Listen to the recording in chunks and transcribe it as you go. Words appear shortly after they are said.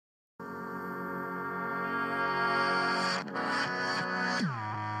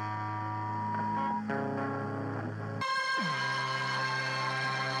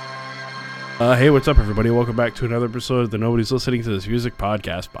Hey, what's up, everybody? Welcome back to another episode of the Nobody's Listening to This Music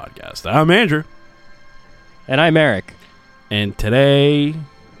podcast. I'm Andrew. And I'm Eric. And today,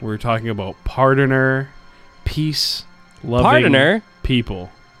 we're talking about pardoner, peace-loving people.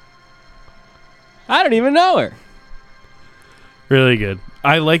 I don't even know her. Really good.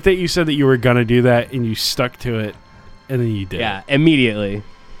 I like that you said that you were going to do that, and you stuck to it, and then you did. Yeah, immediately.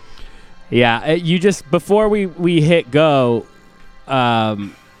 Yeah, you just, before we hit go,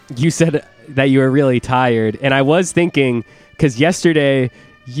 you said that you were really tired, and I was thinking, because yesterday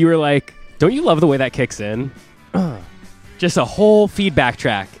you were like, don't you love the way that kicks in? Just a whole feedback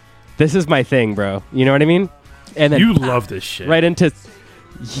track. This is my thing, bro. You know what I mean? And then you love this shit. Right into,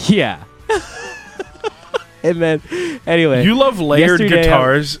 yeah. And then, anyway. You love layered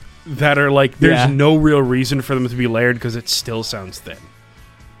guitars that are like, there's no real reason for them to be layered because it still sounds thin.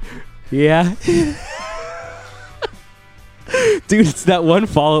 Yeah. Dude, it's that one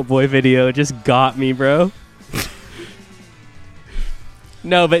Fall Out Boy video. It just got me, bro.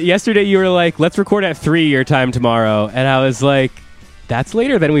 No, but yesterday you were like, let's record at 3 your time tomorrow. And I was like, that's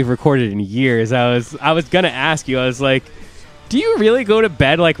later than we've recorded in years. I was going to ask you, I was like, do you really go to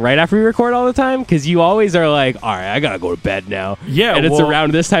bed like right after we record all the time? Because you always are like, all right, I got to go to bed now. Yeah. And it's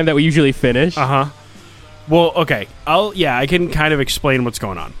around this time that we usually finish. Uh-huh. Well, okay. I can kind of explain what's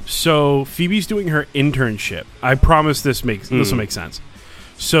going on. So Phoebe's doing her internship. I promise this will make sense.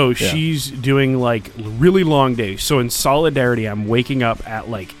 So she's doing like really long days. So in solidarity, I'm waking up at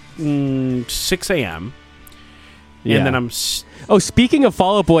like 6 a.m. Yeah. And then I'm... speaking of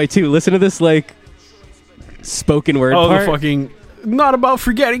Fall Out Boy too, listen to this like spoken word part. The fucking... Not about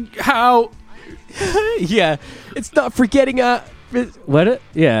forgetting how... Yeah. It's not forgetting... What?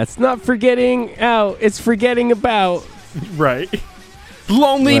 Yeah, it's not forgetting out. It's forgetting about. Right.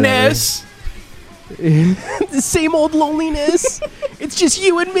 Loneliness. The same old loneliness. It's just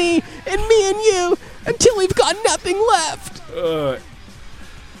you and me and you until we've got nothing left.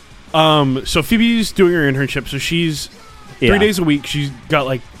 So Phoebe's doing her internship. So she's 3 days a week. She's got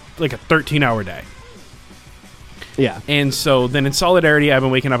like a 13-hour day. Yeah. And so then in solidarity, I've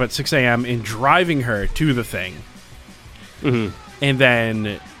been waking up at 6 a.m. and driving her to the thing. Mm-hmm. And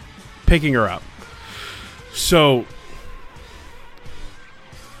then picking her up. So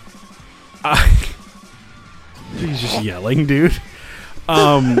he's just yelling, dude.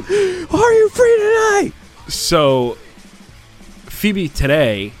 Are you free tonight? So Phoebe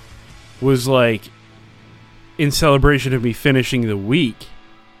today was like, in celebration of me finishing the week,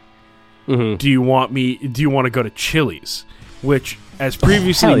 do you want to go to Chili's? Which, as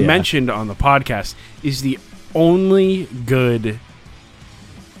previously mentioned on the podcast, is the only good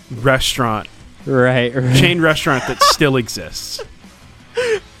restaurant, right. chain restaurant that still exists.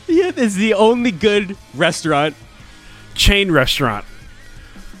 Yeah, it's the only good restaurant. Chain restaurant.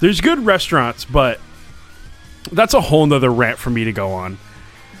 There's good restaurants, but that's a whole nother rant for me to go on.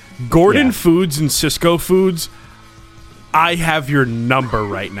 Gordon Foods and Cisco Foods, I have your number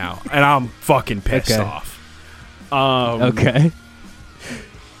right now, and I'm fucking pissed off. Okay.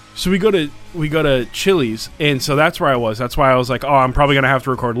 So we go to Chili's, and so that's where I was. That's why I was like, oh, I'm probably gonna have to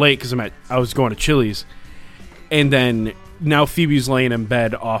record late because I was going to Chili's, and then now Phoebe's laying in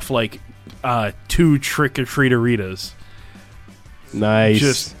bed off like 2 trick-or-treateritas. Nice.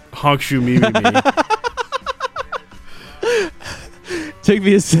 Just honk shoe me. Took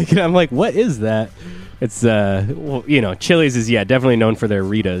me a second. I'm like, what is that? It's Chili's is definitely known for their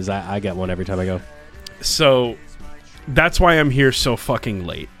Ritas. I get one every time I go. So that's why I'm here so fucking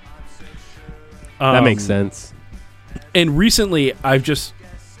late. That makes sense. And recently, I've just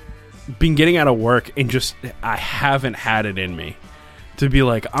been getting out of work and I haven't had it in me to be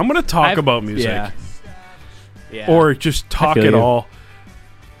like, I'm going to talk about music. Yeah. Or just talk at all.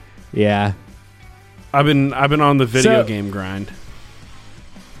 Yeah. I've been on the video game grind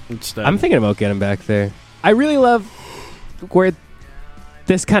instead. I'm thinking about getting back there. I really love where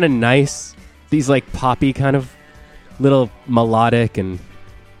this kind of nice, these like poppy kind of little melodic and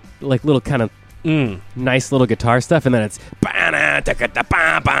like little kind of nice little guitar stuff, and then it's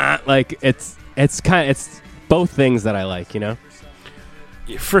like it's both things that I like, you know.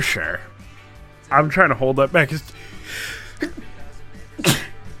 Yeah, for sure. I'm trying to hold that back.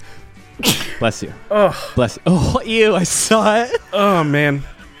 Bless you. Oh, bless you. Oh, ew! I saw it. Oh man,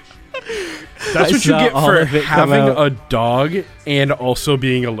 that's what you get for having a dog and also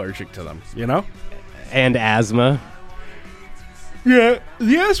being allergic to them. You know, and asthma. Yeah,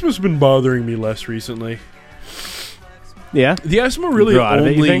 the asthma's been bothering me less recently. Yeah, the asthma really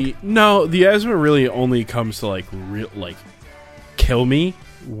the asthma really only comes to like kill me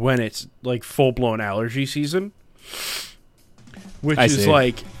when it's like full blown allergy season, which is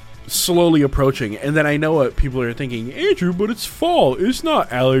like slowly approaching, and then I know what people are thinking, Andrew, but it's fall. It's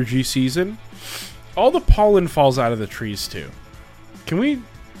not allergy season. All the pollen falls out of the trees too. Can we?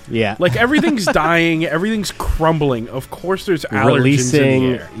 Yeah. Like, everything's dying, everything's crumbling. Of course there's allergens in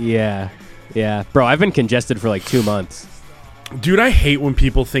the air. Yeah. Yeah. Bro, I've been congested for like 2 months. Dude, I hate when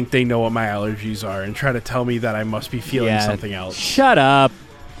people think they know what my allergies are and try to tell me that I must be feeling something else. Shut up.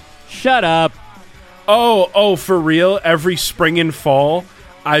 Shut up. Oh, for real? Every spring and fall,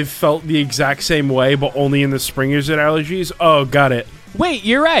 I've felt the exact same way, but only in the spring is it allergies? Oh, got it. Wait,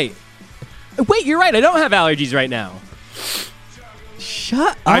 you're right. I don't have allergies right now.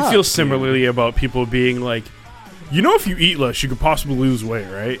 Shut up. I feel similarly about people being like, if you eat less, you could possibly lose weight,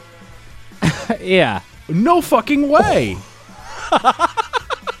 right? Yeah. No fucking way.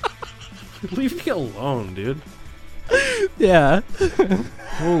 Leave me alone, dude. Yeah.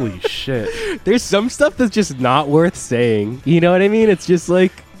 Holy shit. There's some stuff that's just not worth saying. You know what I mean? It's just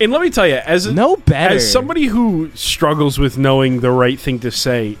like... And let me tell you, as somebody who struggles with knowing the right thing to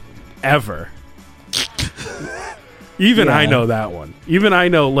say ever, even I know that one. Even I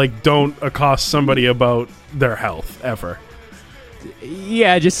know, like, don't accost somebody about their health ever.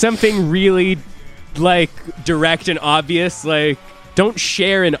 Yeah, just something really, like, direct and obvious. Like, don't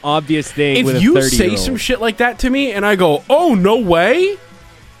share an obvious thing with a 30-year-old. If you say some shit like that to me and I go, oh, no way?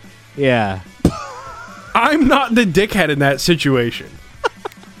 Yeah. I'm not the dickhead in that situation.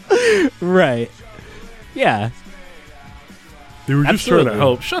 Right. Yeah. They were just trying to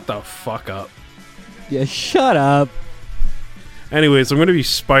help. Shut the fuck up. Yeah, shut up. Anyways, I'm going to be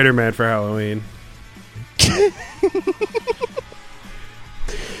Spider-Man for Halloween.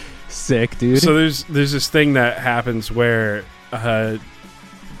 Sick, dude. So there's this thing that happens where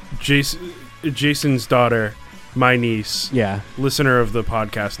Jason's daughter, my niece, listener of the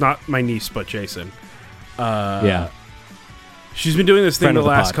podcast, not my niece, but Jason. She's been doing this thing the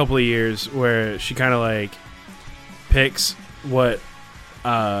last couple of years where she kind of like picks what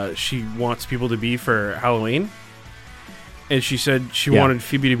she wants people to be for Halloween. And she said she wanted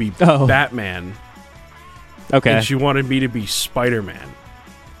Phoebe to be Batman. Okay. And she wanted me to be Spider-Man.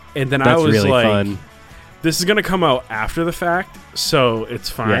 And then That's I was really like, fun. This is going to come out after the fact, so it's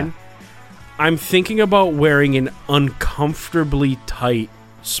fine. Yeah. I'm thinking about wearing an uncomfortably tight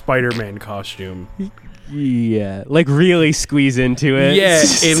Spider-Man costume. Yeah, like really squeeze into it. Yeah,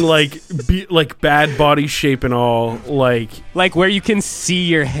 in like bad body shape and all, like where you can see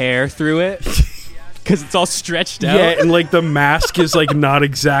your hair through it because it's all stretched out. Yeah, and like the mask is like not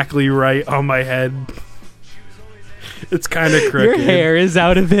exactly right on my head. It's kind of crooked. Your hair is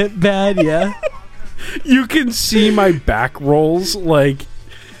out of it bad. Yeah, you can see my back rolls. Like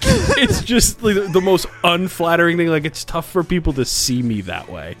it's just like the most unflattering thing. Like it's tough for people to see me that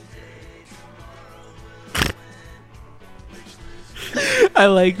way. I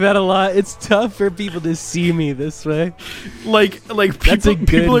like that a lot. It's tough for people to see me this way. Like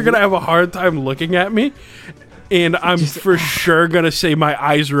people are gonna have a hard time looking at me, and I'm for sure gonna say my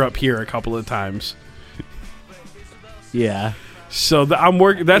eyes are up here a couple of times. Yeah. So I'm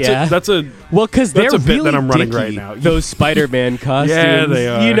working. That's a because they're a bit really that I'm running dicky, right now. Those Spider-Man costumes. Yeah, they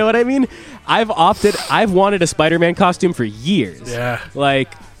are. You know what I mean? I've wanted a Spider-Man costume for years. Yeah.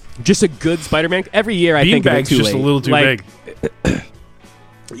 Like just a good Spider-Man. Every year I think of it too just late. a little too big.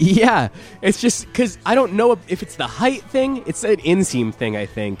 Yeah, it's just because I don't know if it's the height thing. It's an inseam thing, I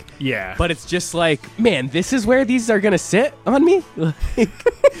think. Yeah. But it's just like, man, this is where these are going to sit on me? Like,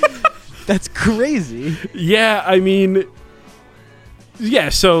 that's crazy. Yeah, I mean... Yeah,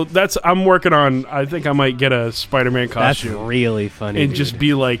 so I'm working on... I think I might get a Spider-Man costume. That's really funny, and just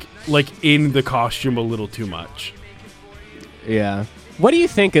be like in the costume a little too much. Yeah. What do you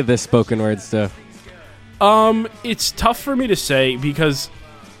think of this spoken word stuff? It's tough for me to say because...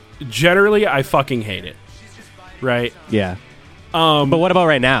 Generally, I fucking hate it. Right? Yeah. But what about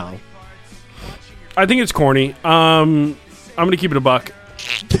right now? I think it's corny. I'm gonna keep it a buck.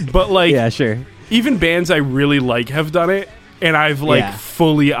 But like, yeah, sure. Even bands I really like have done it, and I've like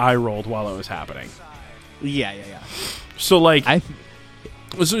fully eye rolled while it was happening. Yeah. So like,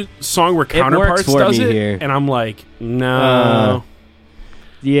 there's a song where Counterparts does it, here. And I'm like, no.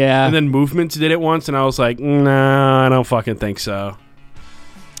 Yeah. And then Movements did it once, and I was like, no, I don't fucking think so.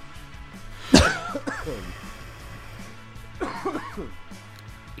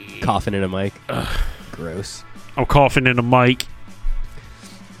 Coughing in a mic. Ugh. Gross. I'm coughing in a mic.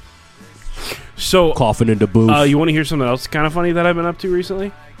 So coughing into booth. You want to hear something else kind of funny that I've been up to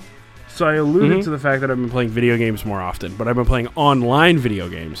recently? So I alluded to the fact that I've been playing video games more often, but I've been playing online video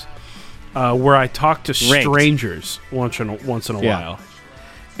games where I talk to strangers once in a while.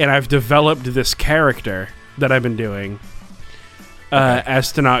 And I've developed this character that I've been doing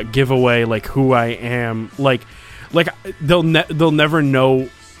as to not give away like who I am. Like they'll never know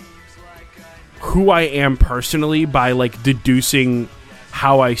who I am personally by like deducing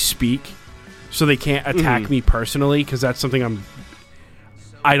how I speak, so they can't attack me personally, because that's something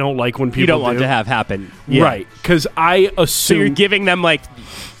I don't like when people you don't want to have happen. Yeah. Right, because I assume... So you're giving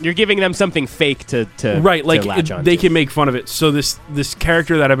them something fake to right, like to latch onto. they can make fun of it. So this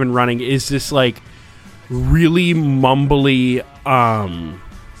character that I've been running is this like really mumbly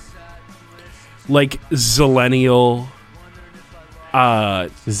like zillennial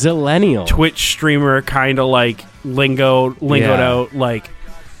Twitch streamer, kind of like lingoed out. Like,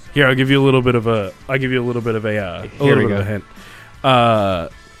 here, I'll give you a little bit of a hint.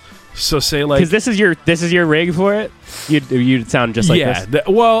 So say like, because this is your rig for it. You'd sound just like this.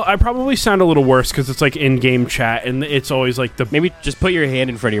 Well, I probably sound a little worse because it's like in-game chat, and it's always like maybe just put your hand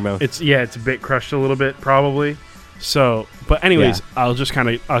in front of your mouth. It's a bit crushed a little bit probably. So, but anyways, I'll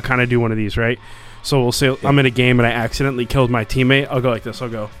kind of do one of these, right? So we'll say I'm in a game and I accidentally killed my teammate. I'll go like this. I'll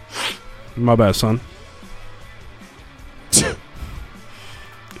go, my bad, son.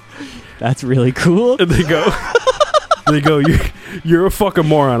 That's really cool. And they go, you're a fucking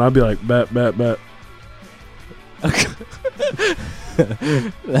moron. I'll be like, bet.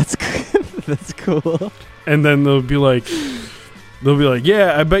 That's cool. And then they'll be like,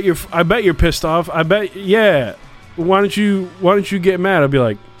 yeah, I bet you're pissed off. I bet, yeah. Why don't you get mad? I'll be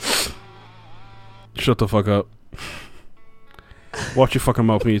like, shut the fuck up. Watch your fucking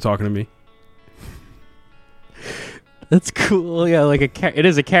mouth when you're talking to me. That's cool. Yeah, like it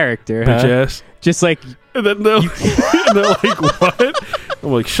is a character. Bitch huh? ass. Just like, and then they're like, what?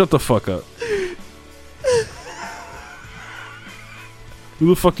 I'm like, shut the fuck up. Who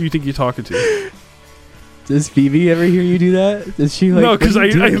the fuck do you think you're talking to? Does Phoebe ever hear you do that? Does she like? No, because I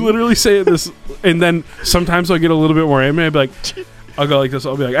literally say this, and then sometimes I'll get a little bit more angry. I'll be like, I'll go like this.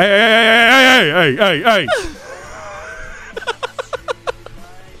 I'll be like, hey.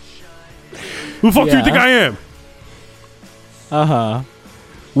 Who the fuck do you think I am?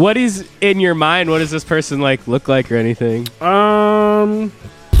 What is in your mind? What does this person like look like or anything?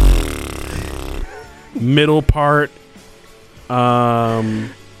 Middle part.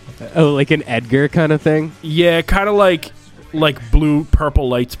 Oh, like an Edgar kind of thing? Yeah, kind of like blue, purple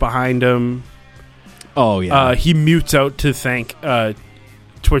lights behind him. Oh, yeah. He mutes out to thank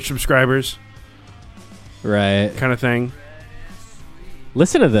Twitch subscribers. Right. Kind of thing.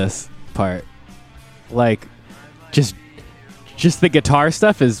 Listen to this part. Like, just the guitar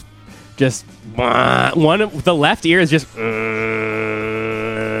stuff is just... One of the left ear is just...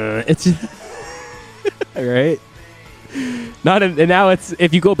 It's just... Right? And now it's,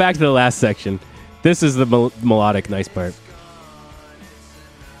 if you go back to the last section, this is the melodic nice part.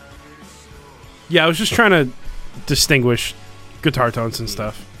 Yeah, I was just trying to distinguish guitar tones and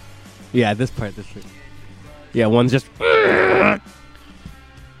stuff. Yeah, this part. Yeah, one's just...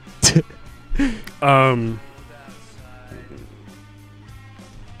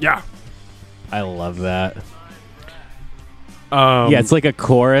 Yeah. I love that. Yeah, it's like a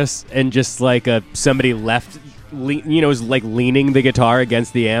chorus and just like somebody left... is like leaning the guitar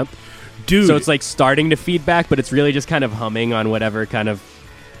against the amp. Dude. So it's like starting to feedback, but it's really just kind of humming on whatever kind of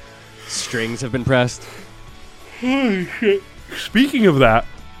strings have been pressed. Holy shit. Speaking of that,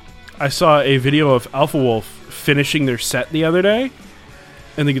 I saw a video of Alpha Wolf finishing their set the other day,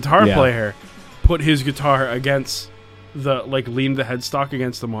 and the guitar player put his guitar against leaned the headstock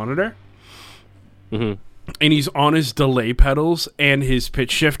against the monitor. Mm-hmm. And he's on his delay pedals and his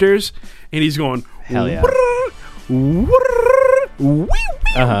pitch shifters, and he's going, hell yeah. Mm-hmm.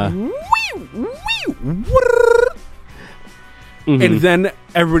 And then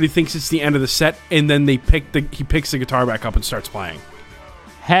everybody thinks it's the end of the set, and then he picks the guitar back up and starts playing.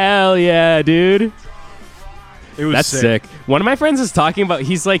 Hell yeah, dude. That's sick. One of my friends is talking about,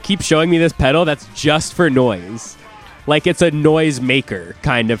 he's like, keeps showing me this pedal that's just for noise. Like it's a noise maker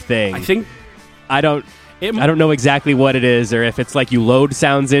kind of thing. I don't know exactly what it is, or if it's like you load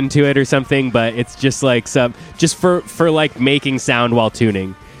sounds into it or something, but it's just like just for like making sound while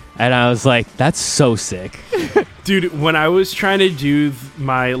tuning. And I was like, that's so sick. Dude, when I was trying to do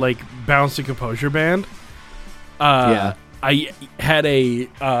my like balance and composure band, I had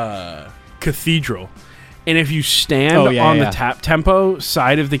a cathedral. And if you stand on the tap tempo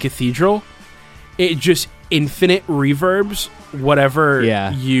side of the cathedral, it just infinite reverbs whatever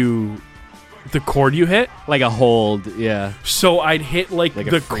the chord you hit. Like a hold, yeah. So I'd hit like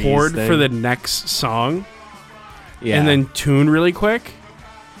the chord thing for the next song. Yeah. And then tune really quick.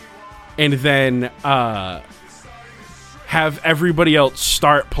 And then have everybody else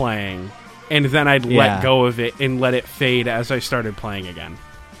start playing. and then I'd let go of it and let it fade as I started playing again.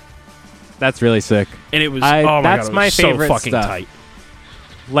 That's really sick. And it was that's God, it my was favorite so fucking stuff. tight.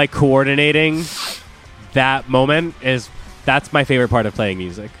 Like coordinating that moment that's my favorite part of playing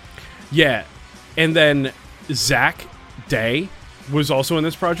music. Yeah. And then Zach Day was also in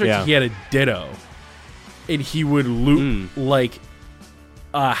this project. Yeah. He had a ditto. And he would loop like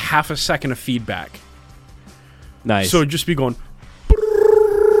a half a second of feedback. Nice. So it'd just be going.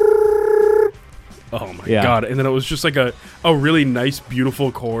 Oh my God. And then it was just like a really nice,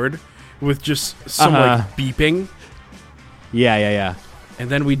 beautiful chord with just some like beeping. Yeah. And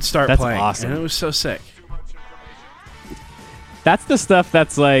then we'd start That's playing. awesome. And it was so sick. That's the stuff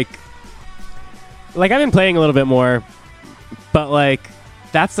that's like I've been playing a little bit more, but like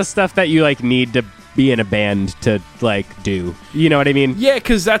that's the stuff that you like need to be in a band to like do. You know what I mean? Yeah,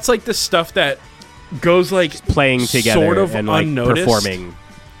 because that's like the stuff that goes like Just playing together sort of and like unnoticed. performing.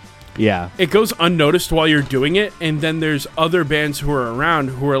 Yeah. It goes unnoticed while you're doing it, and then there's other bands who are around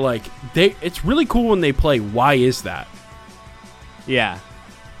who are like, it's really cool when they play. Why is that? Yeah.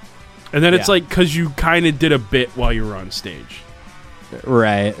 And then it's like, because you kind of did a bit while you were on stage.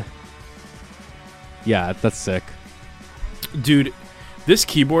 Right. Yeah, that's sick. Dude, this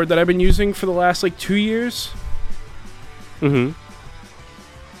keyboard that I've been using for the last like 2 years. Mm-hmm.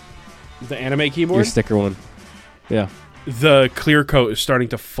 The anime keyboard. Your sticker one. Yeah. The clear coat is starting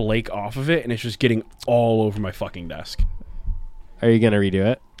to flake off of it, and it's just getting all over my fucking desk. Are you going to redo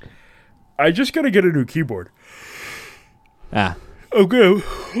it? I just got to get a new keyboard. Ah. Okay.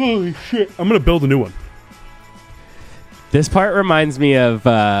 Holy shit. I'm going to build a new one. This part reminds me of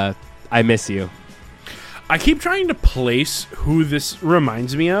I Miss You. I keep trying to place who this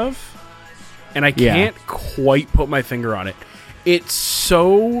reminds me of, and I can't quite put my finger on it. It's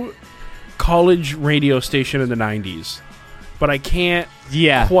so college radio station in the 90s, but I can't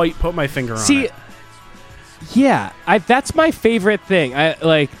quite put my finger on it. Yeah, that's my favorite thing.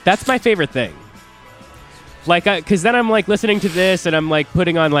 That's my favorite thing. Like, because then I'm like listening to this, and I'm like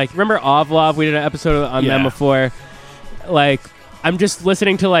putting on like, remember Ovlov? We did an episode on them before. Like, I'm just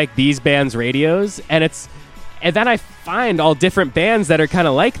listening to like these bands' radios, and then I find all different bands that are kind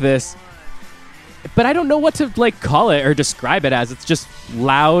of like this, but I don't know what to like call it or describe it as. It's just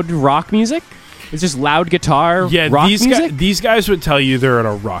loud rock music. It's just loud guitar rock music. These guys would tell you they're in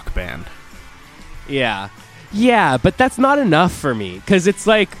a rock band. Yeah, but that's not enough for me, because it's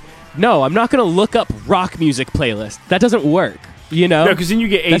like, no, I'm not going to look up rock music playlist. That doesn't work, you know? No, because then you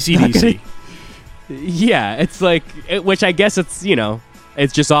get AC/DC. Yeah, it's like, which I guess it's, you know,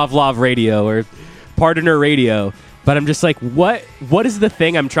 it's just Ovlov radio or Pardoner radio. But I'm just like, what is the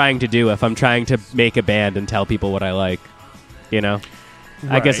thing I'm trying to do if I'm trying to make a band and tell people what I like? You know?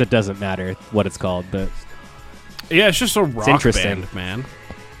 Right. I guess it doesn't matter what it's called, but... Yeah, it's just a rock band, man.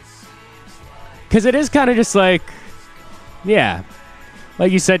 Because it is kind of just like, yeah,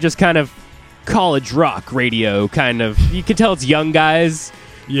 like you said, just kind of college rock radio, kind of. You can tell it's young guys,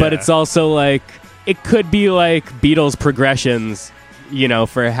 but it's also like, it could be like Beatles progressions, you know,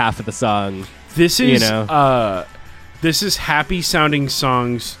 for half of the song. This is, this is happy sounding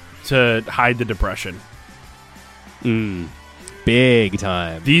songs to hide the depression. Big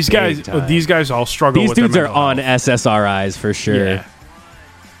time. These guys all struggle with their mental health. These dudes are on SSRIs for sure.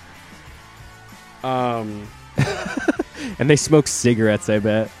 Yeah. And they smoke cigarettes, I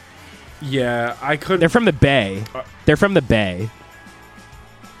bet. Yeah, I could. They're from the Bay. They're from the Bay.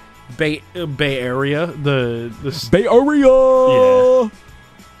 Bay Area. The Bay Area. Yeah.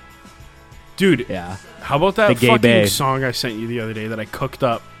 Dude. Yeah. How about that fucking song I sent you the other day that I cooked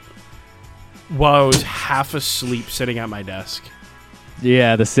up while I was half asleep sitting at my desk?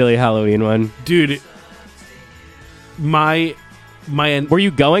 Yeah, the silly Halloween one. Dude, were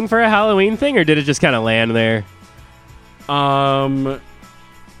you going for a Halloween thing, or did it just kind of land there?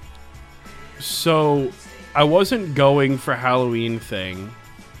 So I wasn't going for Halloween thing.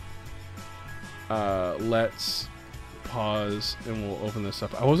 Let's pause and we'll open this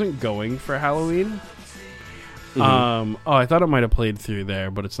up. I wasn't going for Halloween. Mm-hmm. I thought it might have played through there,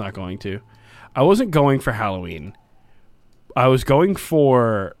 but it's not going to. I wasn't going for Halloween. I was going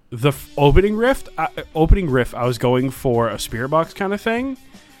for the opening riff. I was going for a Spirit Box kind of thing.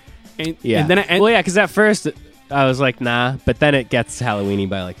 And then because at first I was like, nah, but then it gets Halloweeny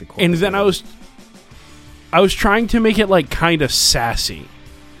by like the chorus. And then I was trying to make it like kind of sassy.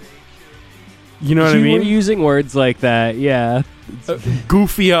 You know what I mean? You were using words like that, yeah.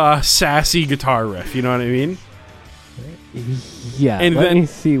 Goofy, sassy guitar riff. You know what I mean? Yeah. And let me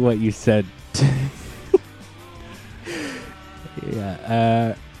see what you said.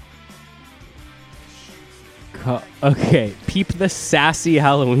 Okay, peep the sassy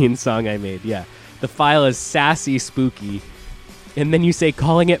Halloween song I made. Yeah, the file is sassy spooky, and then you say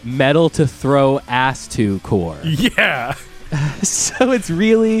calling it metal to throw ass to core. Yeah. So it's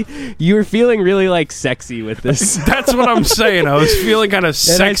really, you were feeling really like sexy with this. That's what I'm saying. I was feeling kind of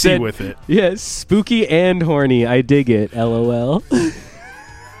sexy said, with it. Yeah, spooky and horny. I dig it. LOL.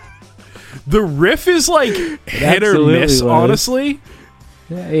 The riff is like hit or miss, honestly.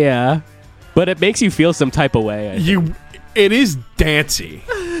 Yeah, but it makes you feel some type of way. It is dancey.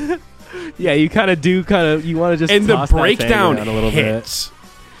 Yeah, you kind of you want to just and the toss that breakdown thing around a little hits.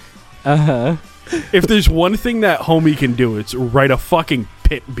 Bit. If there's one thing that homie can do, it's write a fucking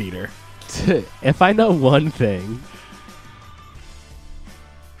pit beater. If I know one thing.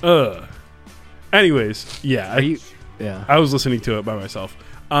 Anyways, yeah. I was listening to it by myself.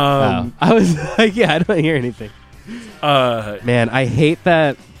 I was like, yeah, I don't hear anything. Man, I hate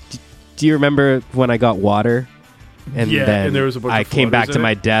that. Do you remember when I got water? And then and there was a bunch I of came back to it?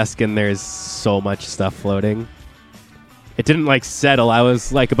 my desk and there's so much stuff floating. It didn't like settle. I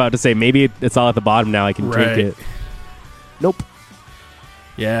was like about to say maybe it's all at the bottom now. I can drink it. Nope.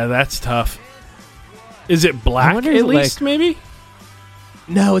 Yeah, that's tough. Is it black at least? Maybe.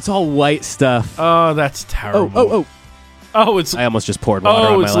 No, it's all white stuff. Oh, that's terrible. Oh, it's. I almost just poured water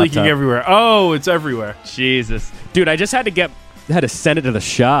on my it's laptop. leaking everywhere. Oh, it's everywhere. Jesus, dude, I just had to send it to the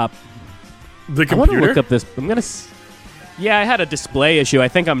shop. The computer. I want to look up this. Yeah, I had a display issue. I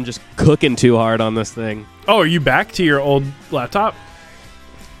think I'm just cooking too hard on this thing. Oh, are you back to your old laptop?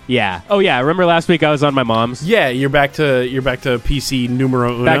 Yeah. Oh yeah. Remember last week I was on my mom's? Yeah, you're back to PC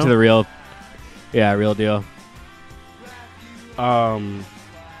numero uno. Back to the real deal.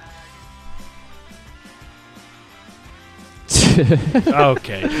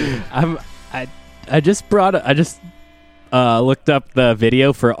 Okay. I just looked up the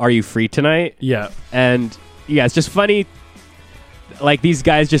video for Are You Free Tonight? Yeah. And yeah, it's just funny. Like these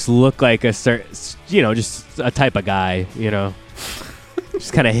guys just look like a certain, just a type of guy,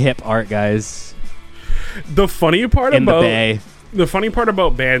 just kind of hip art guys. The funny part in about the Bay. The funny part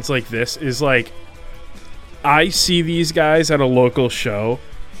about bands like this is like I see these guys at a local show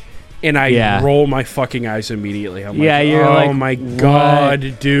and I roll my fucking eyes immediately. I'm like, you're oh like, my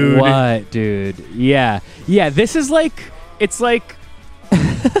god, dude. What, dude? Yeah. Yeah, this is like, it's like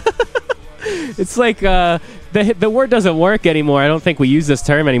it's like the word doesn't work anymore. I don't think we use this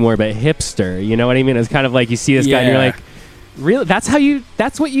term anymore, but hipster, you know what I mean? It's kind of like you see this guy and you're like, really?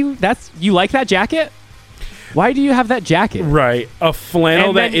 You like that jacket? Why do you have that jacket? Right. A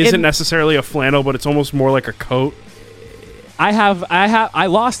flannel that isn't necessarily a flannel, but it's almost more like a coat. I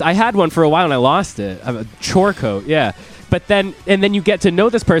had one for a while and I lost it. A chore coat, yeah. But then you get to know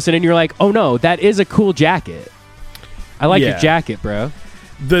this person and you're like, oh no, that is a cool jacket. I like your jacket, bro.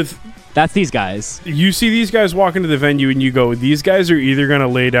 That's these guys. You see these guys walk into the venue and you go, these guys are either going to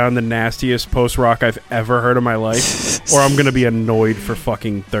lay down the nastiest post-rock I've ever heard in my life, or I'm going to be annoyed for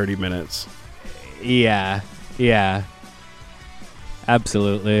fucking 30 minutes. Yeah. Yeah.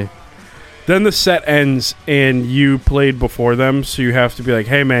 Absolutely. Then the set ends and you played before them, so you have to be like,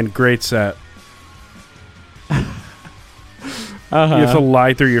 hey man, great set. You have to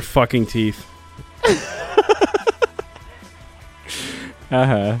lie through your fucking teeth.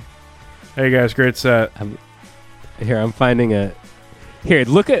 Hey guys, great set. I'm finding it. Here,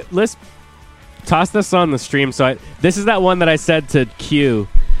 let's toss this on the stream. This is that one that I said to Q.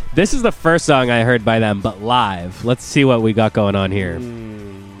 This is the first song I heard by them, but live. Let's see what we got going on here.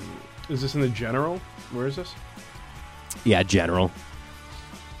 Is this in the general? Where is this? Yeah, general.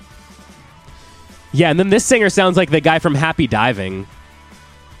 Yeah, and then this singer sounds like the guy from Happy Diving.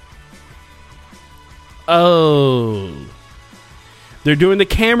 Oh. They're doing the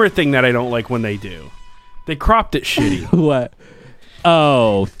camera thing that I don't like when they do. They cropped it shitty. What?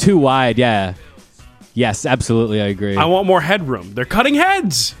 Oh, too wide, yeah. Yes, absolutely, I agree. I want more headroom. They're cutting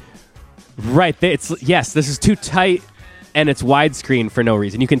heads. Right. This is too tight, and it's widescreen for no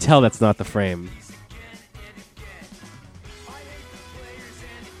reason. You can tell that's not the frame.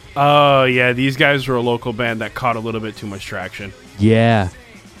 Oh, yeah, these guys were a local band that caught a little bit too much traction. Yeah.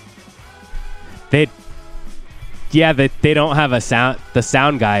 They don't have a sound. The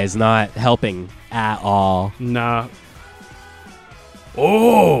sound guy is not helping at all. Nah.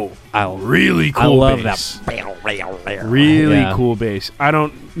 Oh, really cool. I love bass. that. Really cool bass.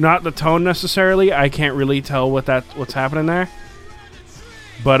 Not the tone necessarily. I can't really tell what's happening there.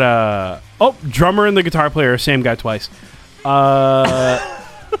 But drummer and the guitar player, same guy twice.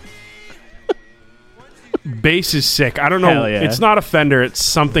 Bass is sick. I don't know. Hell yeah. It's not a Fender. It's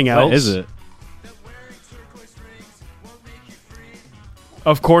something else. What is it?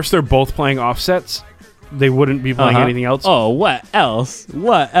 Of course, they're both playing offsets. they wouldn't be playing anything else. Oh, what else?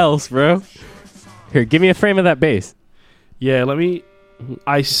 What else, bro? Here, give me a frame of that bass. Yeah,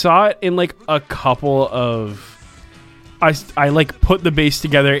 I saw it in like a couple of. I like put the bass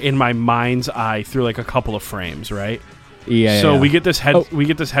together in my mind's eye through like a couple of frames, right? Yeah. So we get this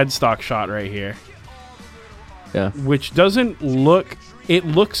headstock shot right here. Yeah. Which doesn't look. It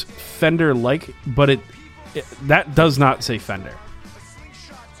looks Fender like, but that does not say Fender.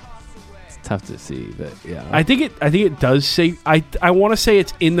 It's tough to see, but yeah. I think it does say. I want to say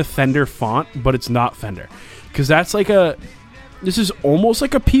it's in the Fender font, but it's not Fender, because that's like a. This is almost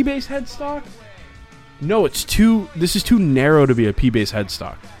like a P-bass headstock. No, this is too narrow to be a P-bass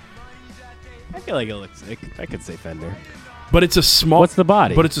headstock. I feel like I could say Fender. But it's a small. What's the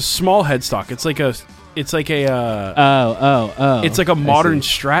body? But it's a small headstock. It's like a. It's like a. Oh. It's like a modern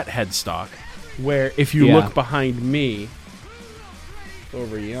Strat headstock, where if you look behind me,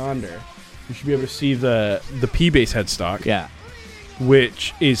 over yonder, you should be able to see the P-bass headstock. Yeah.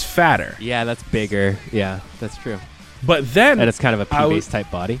 Which is fatter. Yeah, that's bigger. Yeah, that's true. But then, and it's kind of a P-bass type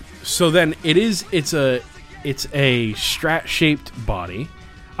body. So then it's a Strat shaped body.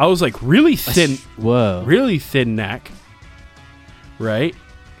 I was like really thin. Whoa. Really thin neck. Right?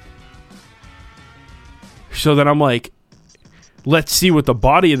 So then I'm like, let's see what the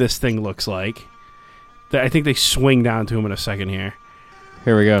body of this thing looks like. I think they swing down to him in a second here.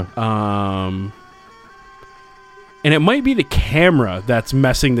 Here we go. And it might be the camera that's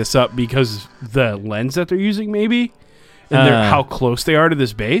messing this up because the lens that they're using, maybe, and how close they are to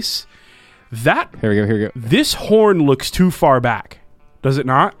this bass. Here we go. This horn looks too far back. Does it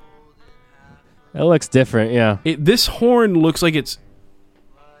not? It looks different, yeah. This horn looks like it's...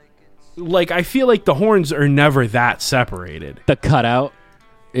 Like, I feel like the horns are never that separated. The cutout?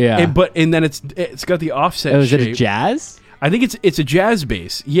 Yeah. And then it's got the offset shape. Is it a jazz? I think it's a jazz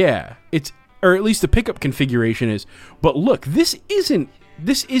bass. Yeah. Or at least the pickup configuration is. But look, this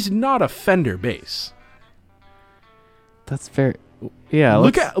is not a Fender bass. That's fair. Yeah.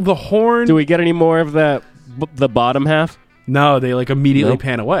 Look at the horn. Do we get any more of the bottom half? No, they like immediately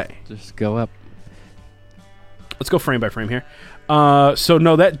pan away. Just go up. Let's go frame by frame here. So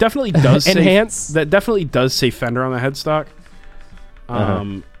no, that definitely does enhance. That definitely does say Fender on the headstock.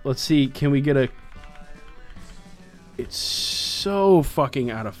 Let's see. Can we get a? It's so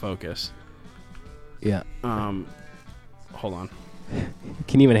fucking out of focus. Yeah. Hold on.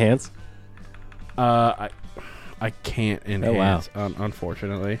 Can you enhance? I can't enhance. Oh, wow.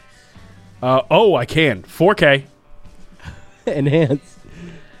 Unfortunately. I can 4K. Enhance.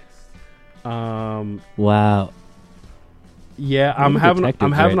 Wow. Yeah, I'm having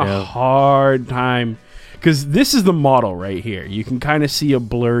a hard time because this is the model right here. You can kind of see a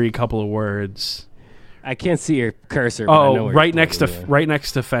blurry couple of words. I can't see your cursor. But I know right next to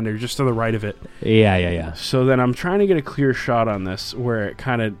Fender, just to the right of it. Yeah. So then I'm trying to get a clear shot on this where it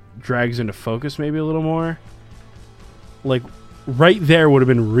kind of drags into focus maybe a little more. Like right there would have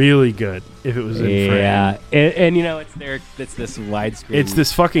been really good if it was in frame. Yeah, and you know it's this widescreen. It's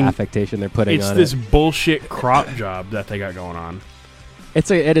this fucking affectation they're putting on it. It's this bullshit crop job that they got going on.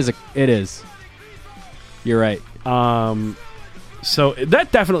 It is. You're right. So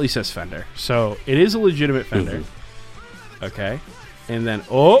that definitely says Fender. So it is a legitimate Fender. Mm-hmm. Okay. And then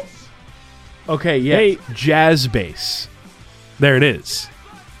okay, yeah, hey. Jazz bass. There it is.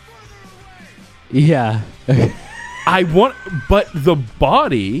 Yeah. But the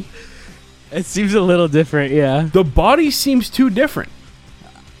body... It seems a little different, yeah. The body seems too different.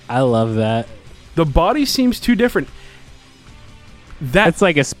 I love that. The body seems too different. It's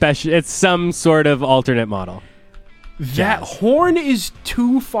like it's some sort of alternate model. That horn is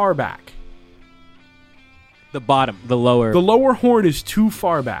too far back. The lower... The lower horn is too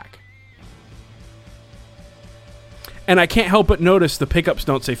far back. And I can't help but notice the pickups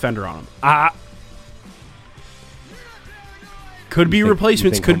don't say Fender on them. Could be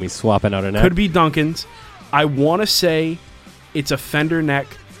replacements. Could be swapping out a neck. Could be Duncan's. I want to say it's a Fender neck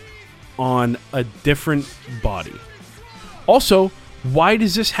on a different body. Also, why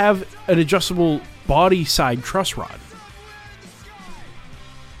does this have an adjustable body side truss rod?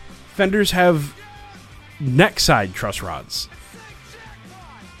 Fenders have neck side truss rods.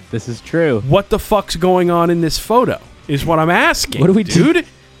 This is true. What the fuck's going on in this photo is what I'm asking. What do we dude?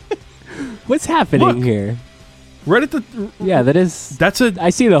 What's happening here? Right at the I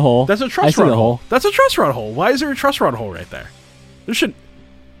see the hole. That's a truss rod hole. That's a truss rod hole. Why is there a truss rod hole right there? There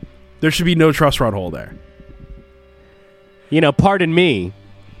should be no truss rod hole there. You know, pardon me,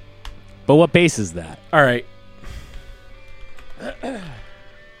 but what bass is that? All right.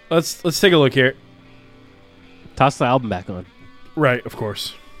 Let's take a look here. Toss the album back on. Right, of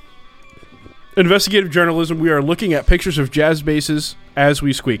course. Investigative journalism. We are looking at pictures of jazz basses as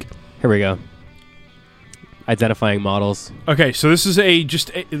we squeak. Here we go. Identifying models. Okay, so this is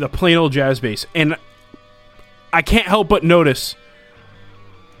the plain old jazz bass, and I can't help but notice.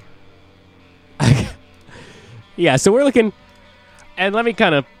 Yeah, so we're looking, and let me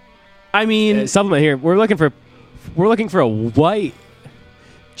kind of, supplement here. We're looking for a white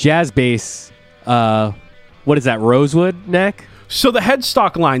jazz bass. What is that? Rosewood neck. So the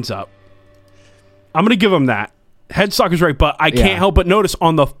headstock lines up. I'm gonna give them that. Headstock is right, but I can't help but notice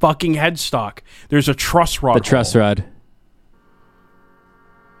on the fucking headstock there's a truss rod. The truss rod.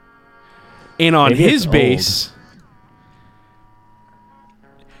 And on his bass,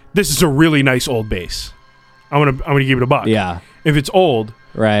 this is a really nice old bass. I'm gonna give it a buck. Yeah. If it's old,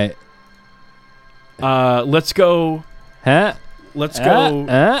 right. Let's go. Huh? Let's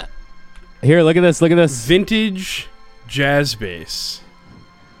go. Here, look at this. Look at this. Vintage jazz bass.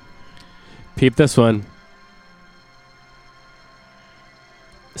 Peep this one.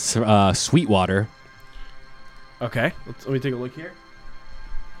 Sweetwater. Okay. Let me take a look here.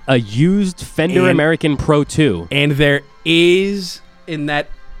 A used Fender American Pro 2. And there is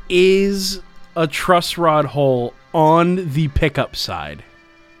a truss rod hole on the pickup side.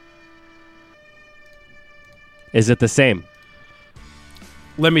 Is it the same?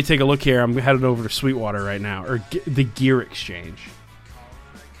 Let me take a look here. I'm headed over to Sweetwater right now, or the Gear Exchange.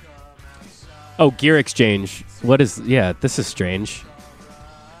 Oh, Gear Exchange. This is strange.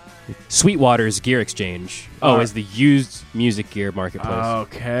 Sweetwater's Gear Exchange. Is the used music gear marketplace.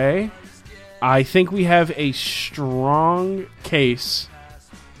 Okay. I think we have a strong case.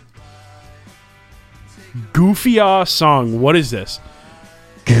 Goofy ass song. What is this?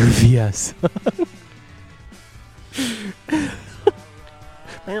 Goofy ass.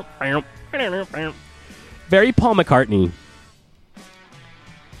 Very Paul McCartney.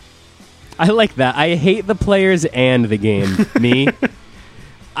 I like that. I hate the players and the game. Me.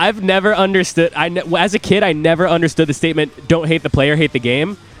 I've never understood. As a kid, I never understood the statement, don't hate the player, hate the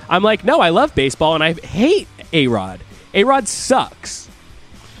game. I'm like, no, I love baseball, and I hate A-Rod. A-Rod sucks.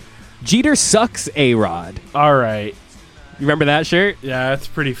 Jeter sucks A-Rod. All right. You remember that shirt? Yeah, that's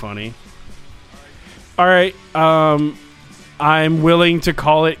pretty funny. All right. I'm willing to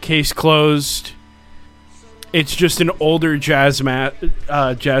call it case closed. It's just an older jazz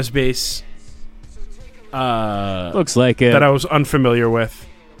bass. Looks like it. That I was unfamiliar with.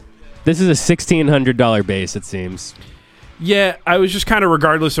 This is a $1,600 bass, it seems. Yeah, I was just kind of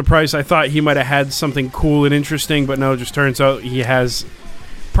regardless of price. I thought he might have had something cool and interesting, but no, it just turns out he has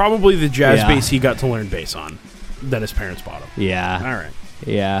probably the jazz bass he got to learn bass on that his parents bought him. Yeah. All right.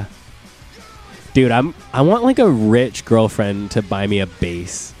 Yeah. Dude, I want like a rich girlfriend to buy me a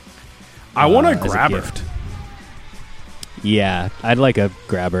bass. I want a grabber. Gift. Yeah, I'd like a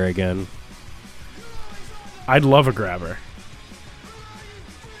grabber again. I'd love a grabber.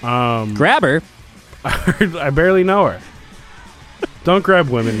 Grabber? I barely know her. Don't grab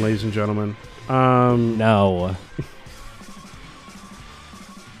women, ladies and gentlemen. No.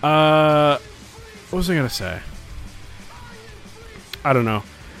 What was I gonna say? I don't know.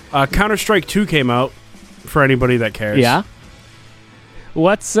 Counter-Strike 2 came out for anybody that cares. Yeah.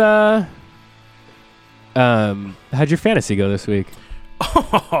 What's how'd your fantasy go this week?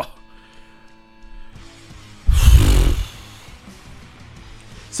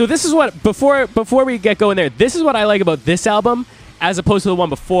 So this is what before we get going there, this is what I like about this album as opposed to the one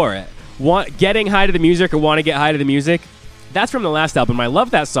before it. Getting high to the music or want to get high to the music. That's from the last album. I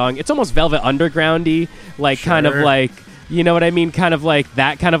love that song. It's almost Velvet Underground-y, like kind of like, you know what I mean? Kind of like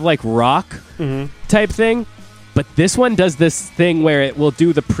that kind of like rock type thing. But this one does this thing where it will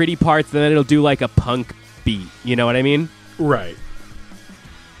do the pretty parts and then it'll do like a punk beat. You know what I mean? Right.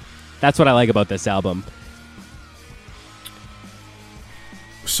 That's what I like about this album.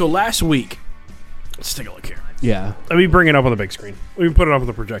 So last week, let's take a look here. Yeah. Let me bring it up on the big screen. Let me put it up on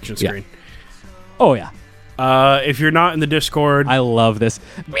the projection screen. Oh, yeah. If you're not in the Discord, I love this.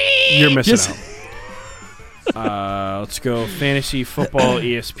 You're missing out. Let's go Fantasy Football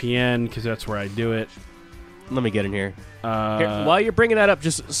ESPN because that's where I do it. Let me get in here. Here. While you're bringing that up,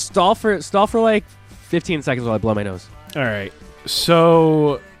 just stall for like 15 seconds while I blow my nose. All right.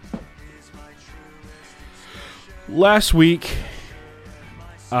 So last week,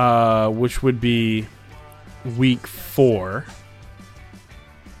 which would be week 4,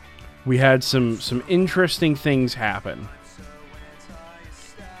 we had some interesting things happen.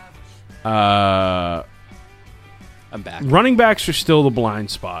 I'm back. Running backs are still the blind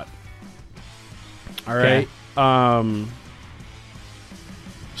spot. All right.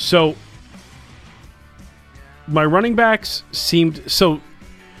 So my running backs seemed so.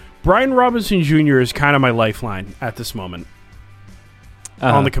 Brian Robinson Jr. is kind of my lifeline at this moment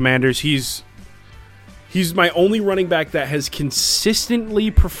on the Commanders. He's my only running back that has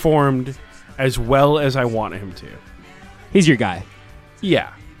consistently performed as well as I want him to. He's your guy.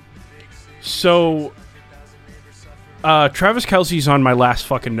 Yeah. So Travis Kelce's on my last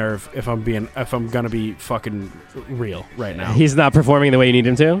fucking nerve if I'm gonna be fucking real right now. He's not performing the way you need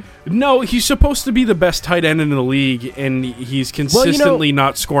him to? No, he's supposed to be the best tight end in the league, and he's consistently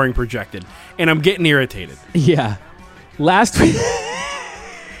not scoring projected. And I'm getting irritated. Yeah. Last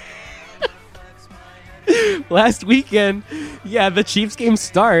weekend, the Chiefs game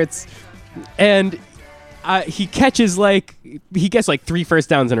starts, and he gets like 3 first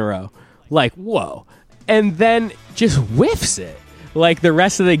downs in a row. Like, whoa. And then just whiffs it like the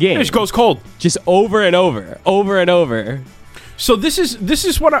rest of the game. It just goes cold. Just over and over, over and over. So this is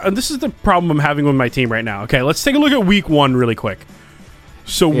the problem I'm having with my team right now. Okay, let's take a look at week 1 really quick.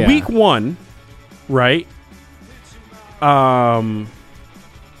 So week 1, right? Can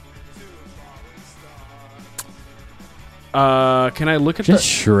I look at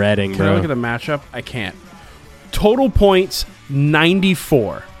shredding, Can I look at the matchup? I can't. Total points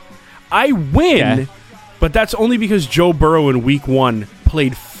 94. I win, but that's only because Joe Burrow in week 1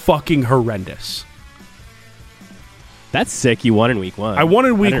 played fucking horrendous. That's sick. You won in week 1. I won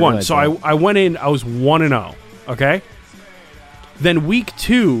in week 1, so I went in. I was 1-0. Okay. Then week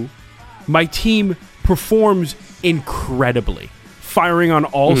 2, my team performs incredibly, firing on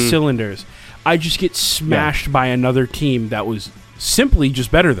all cylinders. I just get smashed by another team that was simply just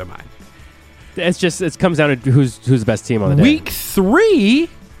better than mine. It comes down to who's the best team on the day. Week 3,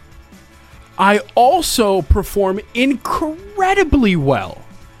 I also perform incredibly well,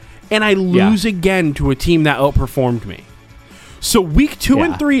 and I lose again to a team that outperformed me. So week 2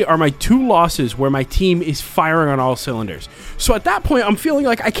 and 3 are my 2 losses where my team is firing on all cylinders. So at that point, I'm feeling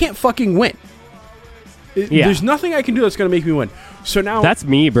like I can't fucking win. There's nothing I can do that's going to make me win. So now that's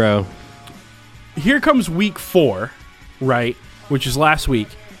me, bro. Here comes week 4, right, which is last week,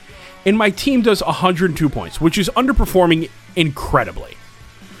 and my team does 102 points, which is underperforming incredibly.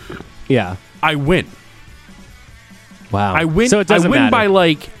 Yeah. I win. Wow. I win. So it doesn't matter. By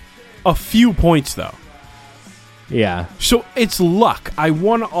like a few points, though. Yeah. So it's luck. I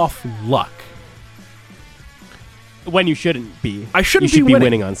won off luck. When you shouldn't be. I shouldn't be winning.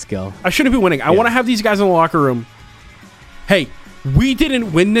 winning on skill. I shouldn't be winning. I want to have these guys in the locker room. Hey, we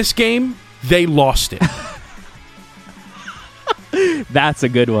didn't win this game. They lost it. That's a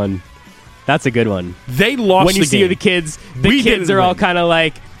good one. That's a good one. They lost when you the see game. The kids are all kind of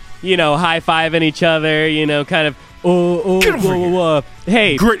like, high-fiving each other, kind of,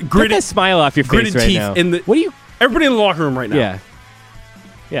 hey, get that smile off your face right now. Everybody in the locker room right now. Yeah.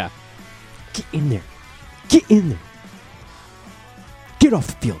 Yeah. Get in there. Get in there. Get off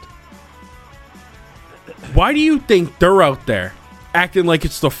the field. Why do you think they're out there acting like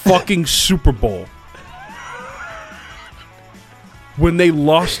it's the fucking Super Bowl when they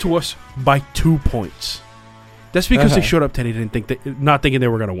lost to us by 2 points? That's because they showed up today not thinking they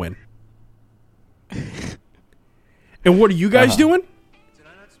were going to win. And what are you guys doing?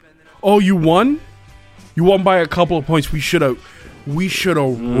 Oh, you won? You won by a couple of points. We should have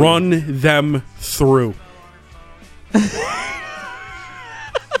run them through.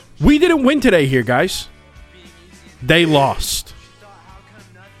 We didn't win today here, guys. They lost.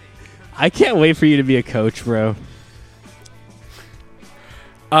 I can't wait for you to be a coach, bro.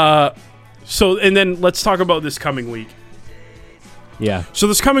 So, and then let's talk about this coming week. Yeah. So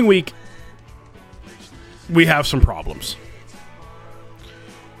this coming week, we have some problems.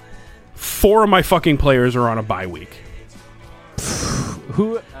 4 of my fucking players are on a bye week.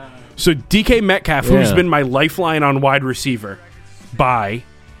 Who? So DK Metcalf, who's been my lifeline on wide receiver, bye.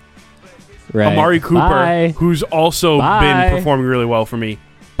 Right. Amari Cooper, Bye. who's also been performing really well for me,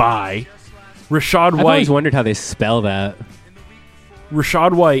 bye. Rashad White. I've always wondered how they spell that.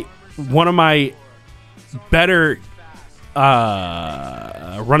 Rashad White, one of my better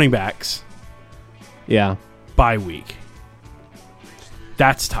running backs. Yeah. Bye week.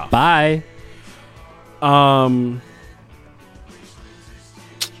 That's tough. Bye.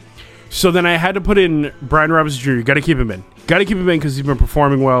 So then I had to put in Brian Robinson Jr. Got to keep him in. Got to keep him in because he's been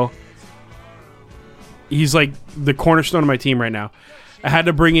performing well. He's like the cornerstone of my team right now. I had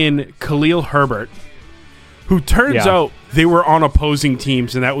to bring in Khalil Herbert, who turns out they were on opposing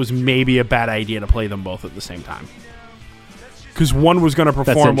teams, and that was maybe a bad idea to play them both at the same time. Because one was going to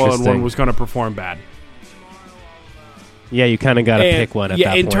perform well and one was going to perform bad. Yeah, you kind of got to pick one at that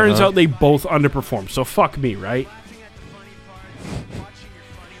point. Yeah, it turns out they both underperformed. So fuck me, right?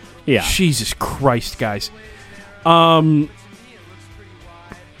 Yeah. Jesus Christ, guys.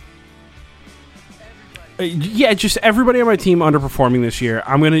 Yeah, just everybody on my team underperforming this year.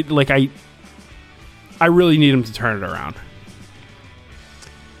 I'm gonna I really need him to turn it around.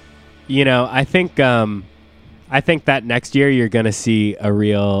 I think that next year you're gonna see a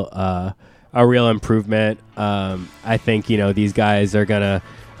real improvement. I think these guys are gonna.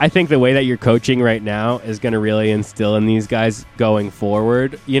 I think the way that you're coaching right now is gonna really instill in these guys going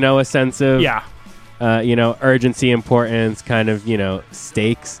forward. A sense of urgency, importance, kind of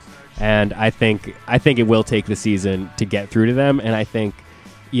stakes. And I think it will take the season to get through to them. And I think,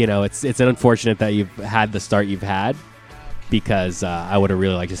 it's unfortunate that you've had the start you've had, because I would have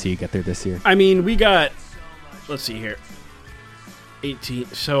really liked to see you get there this year. I mean, we got, let's see here, 18.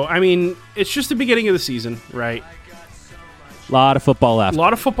 So, I mean, it's just the beginning of the season, right? A lot of football left. A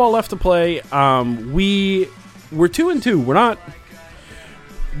lot of football left to play. We're 2-2. We're not.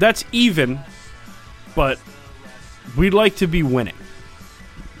 That's even, but we'd like to be winning.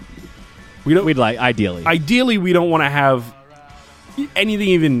 We'd like, ideally. Ideally, we don't want to have anything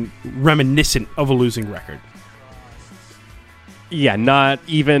even reminiscent of a losing record. Yeah,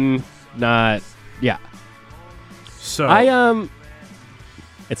 yeah. So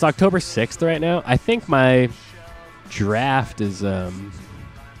it's October 6th right now. I think my draft is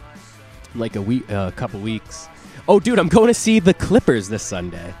like a couple weeks. Oh, dude, I'm going to see the Clippers this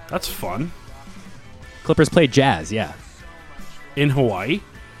Sunday. That's fun. Clippers play Jazz, yeah. In Hawaii?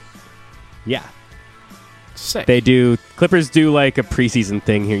 Yeah. Sick. Clippers do like a preseason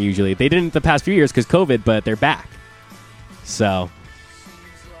thing here usually. They didn't the past few years because COVID, but they're back. So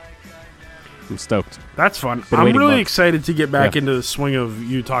I'm stoked. That's fun. I'm really excited to get back into the swing of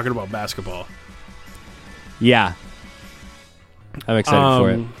you talking about basketball. Yeah. I'm excited for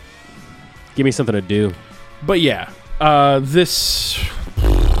it. Give me something to do. But yeah, this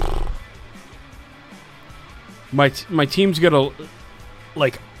my team's got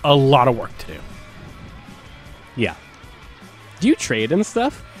a lot of work to do. Yeah. Do you trade and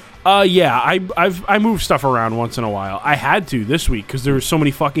stuff? Yeah, I move stuff around once in a while. I had to this week because there were so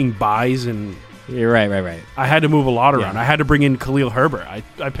many fucking buys and. You're right. I had to move a lot around. Yeah. I had to bring in Khalil Herbert.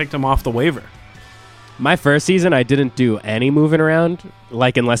 I picked him off the waiver. My first season, I didn't do any moving around,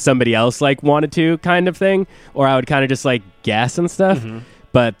 unless somebody else wanted to, kind of thing, or I would kind of just guess and stuff. Mm-hmm.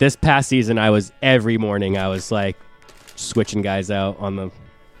 But this past season, every morning I was switching guys out on the,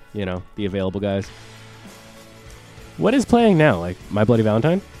 the available guys. What is playing now? My Bloody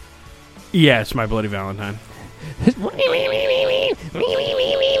Valentine? Yeah, it's My Bloody Valentine. What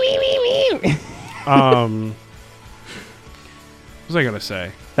was I gonna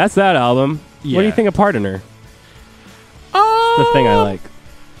say? That's that album. Yeah. What do you think of Pardoner? The thing I like.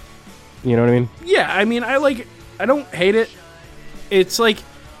 You know what I mean? Yeah, I mean, I don't hate it. It's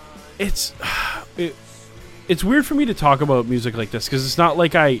it's weird for me to talk about music like this because it's not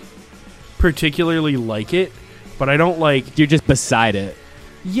like I particularly like it, but I don't You're just beside it.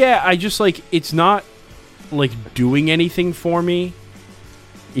 Yeah, I just it's not doing anything for me.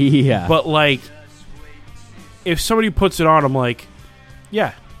 Yeah. But if somebody puts it on, I'm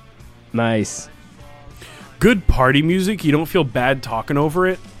yeah. Nice. Good party music. You don't feel bad talking over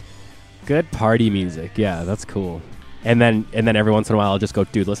it. Good party music. Yeah, that's cool. And then every once in a while I'll just go,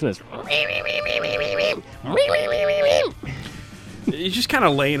 dude, listen to this. You're just kind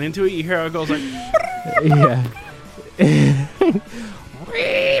of laying into it. You hear how it goes yeah.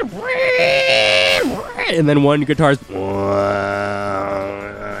 And then one guitar's holy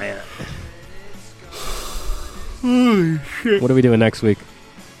shit. What are we doing next week?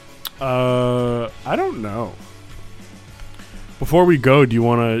 I don't know. Before we go, do you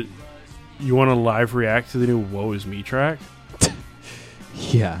want to live react to the new Woe Is Me track?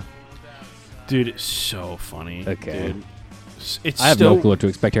 Yeah. Dude, it's so funny. Okay. Dude. It's I have no clue what to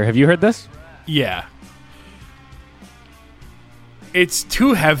expect here. Have you heard this? Yeah. It's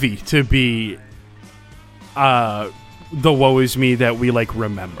too heavy to be the Woe Is Me that we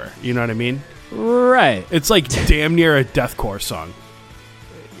remember. You know what I mean? Right. It's damn near a deathcore song.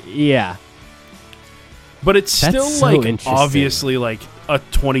 Yeah. But it's still so obviously a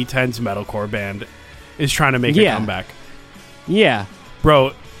 2010s metalcore band is trying to make a comeback. Yeah.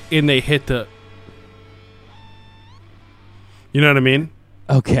 Bro, and they hit the... You know what I mean?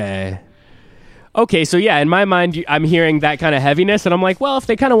 Okay, so yeah, in my mind, I'm hearing that kind of heaviness, and I'm well, if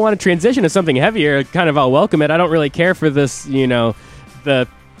they kind of want to transition to something heavier, I'll welcome it. I don't really care for this, the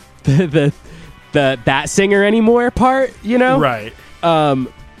that singer anymore part, Right.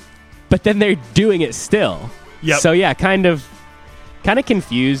 But then they're doing it still. Yep. So yeah, kind of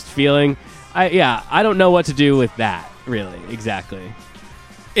confused feeling. I don't know what to do with that, really, exactly.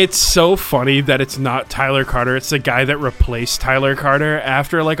 It's so funny that it's not Tyler Carter. It's the guy that replaced Tyler Carter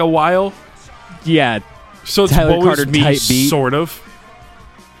after a while. Yeah, So it's Tyler Woe Is Carter Me, type beat. sort of.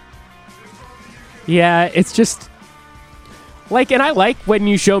 Yeah, it's just like, and I like when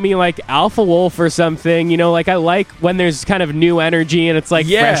you show me like Alpha Wolf or something, you know, like I like when there's kind of new energy and it's like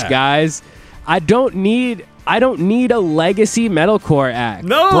fresh guys. I don't need a legacy metalcore act.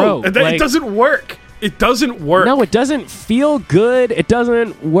 No, bro, it doesn't work. It doesn't work. No, it doesn't feel good. It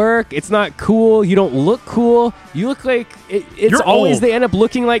doesn't work. It's not cool. You don't look cool. You look like it's You're always old. they end up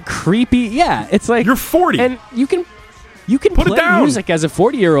looking like creepy. Yeah, it's like You're 40. and you can Put it play down. music as a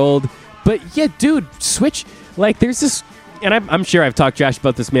 40-year-old, but yeah, dude, switch. Like there's this, and I'm sure I've talked trash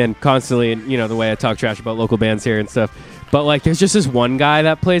about this man constantly, and you know the way I talk trash about local bands here and stuff. But like, there's just this one guy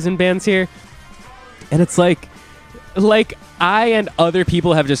that plays in bands here, and it's like I and other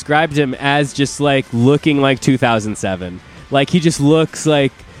people have described him as just like looking like 2007. Like he just looks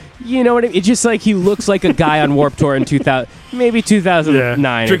like, you know what I mean? It's just like he looks like a guy on Warped Tour in 2000, maybe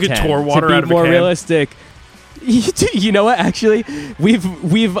 2009. Drinking or 10, Tour water to be out of a more can. realistic. You know what? Actually, we've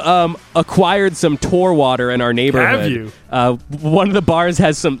acquired some Tor water in our neighborhood. Have you? One of the bars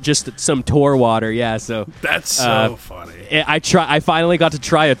has some Tor water. Yeah, so That's so funny. I finally got to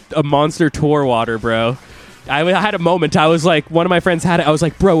try a Monster Tor water, bro. I had a moment. I was like, one of my friends had it. I was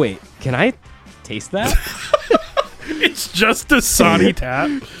like, bro, wait, can I taste that? It's just a Sonny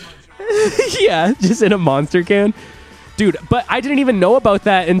tap. Yeah, just in a Monster can, dude. But I didn't even know about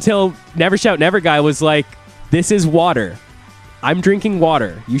that until Never Shout Never guy was like, this is water. I'm drinking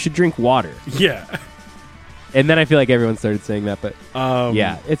water. You should drink water. Yeah. And then I feel like everyone started saying that, but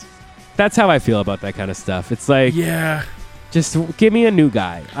yeah, that's how I feel about that kind of stuff. It's like, Yeah. just give me a new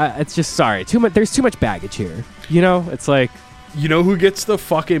guy. It's just sorry, there's too much baggage here. You know, it's like, You know who gets the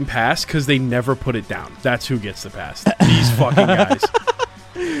fucking pass? Because they never put it down. That's who gets the pass. These fucking guys.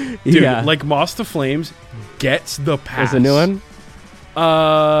 Dude, yeah, like Moss to Flames gets the pass. there's a new one.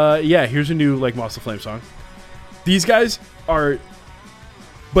 Yeah, here's a new like Moss to Flames song. These guys are,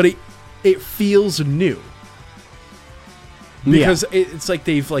 but it feels new because it's like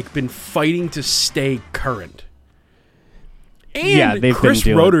they've like been fighting to stay current. And Yeah, they've Chris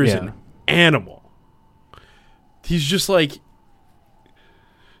been doing- Roeder's yeah. an animal. He's just like,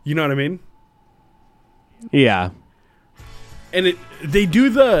 you know what I mean? Yeah, And they do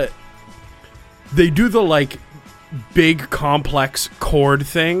the like big complex chord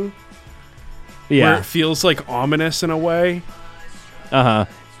thing where yeah, it feels like ominous in a way.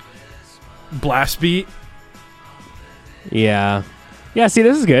 Blast beat. yeah. See,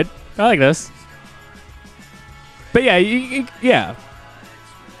 this is good. I like this. But yeah, yeah.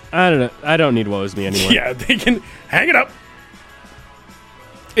 I don't know. I don't need Woe Is Me anymore. Yeah, they can hang it up.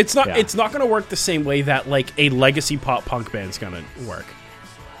 It's not. Yeah. It's not going to work the same way that like a legacy pop punk band's going to work.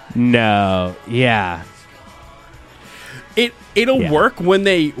 No. Yeah. It'll Yeah. work when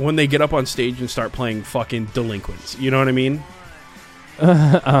they get up on stage and start playing fucking Delinquents. You know what I mean?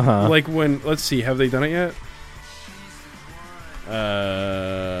 Like when, let's see, have they done it yet?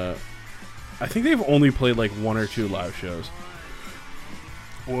 I think they've only played like 1 or 2 live shows.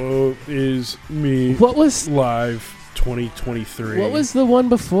 Woe Is Me What was Live 2023. what was the one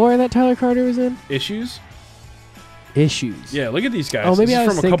before that Tyler Carter was in? Issues? Issues. Yeah, look at these guys. Oh, maybe this I is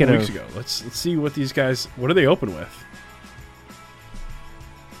was from a couple thinking weeks of- ago. Let's see what these guys. What do they open with?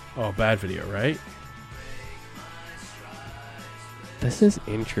 Oh, bad video, right? This is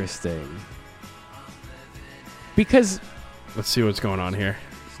interesting. Because Let's see what's going on here.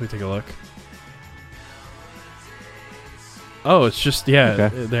 Let me take a look. Oh, it's just Okay.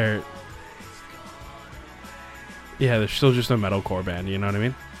 they're still just a metalcore band. You know what I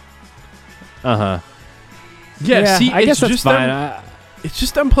mean? Yeah. See, I guess it's that's just fine. them. It's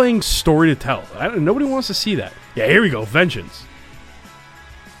just them playing story to tell. Nobody wants to see that. Yeah, here we go. Vengeance.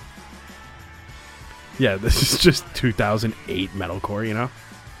 Yeah, this is just 2008 metalcore. You know.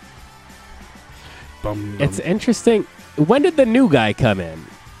 Bum, bum. It's interesting. When did the new guy come in?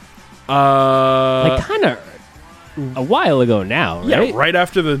 Like kind of a while ago now, right? Yeah, right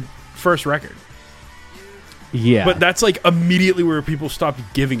after the first record. Yeah. But that's like immediately where people stopped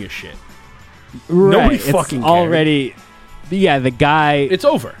giving a shit. right. nobody It's fucking cared. already. Yeah, the guy. It's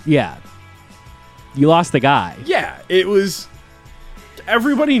over. Yeah. You lost the guy. Yeah, it was.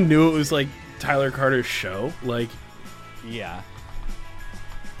 Everybody knew it was like Tyler Carter's show. Like, Yeah.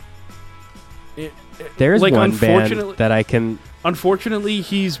 it, There's like, one unfortunately- band that I can. unfortunately,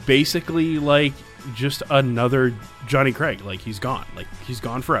 he's basically like just another Johnny Craig. Like, he's gone. Like, he's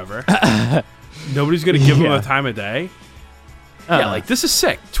gone forever. Nobody's gonna give him Yeah. the time of day. Yeah, like this is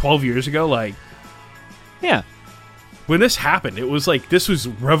sick. 12 years ago, like Yeah. when this happened, it was like this was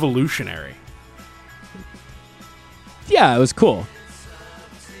revolutionary. Yeah, it was cool.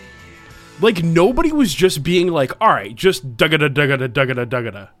 Like, nobody was just being like, all right, just dugga-da, dugga-da, dugga-da,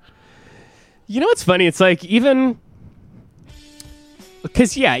 dugga-da. You know what's funny? It's like, even...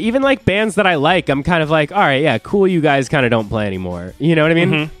 Because, yeah, even, like, bands that I like, I'm kind of like, all right, yeah, cool, you guys kind of don't play anymore. You know what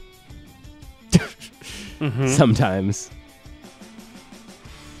I mean? Sometimes.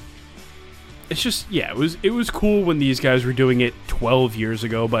 It's just, yeah, it was cool when these guys were doing it 12 years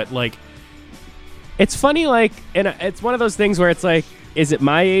ago, but, like... It's funny, like, and it's one of those things where it's like, is it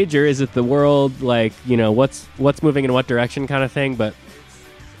my age or is it the world? Like, you know, what's moving in what direction kind of thing. But,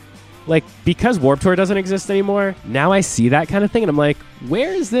 like, because Warped Tour doesn't exist anymore, now I see that kind of thing. And I'm like,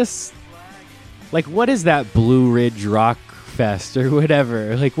 where is this? Like, what is that Blue Ridge Rock Fest or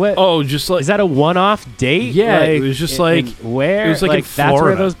whatever? Like, what? Oh, just like... Is that a one-off date? Yeah, like, it was just like... Where? It was like in that's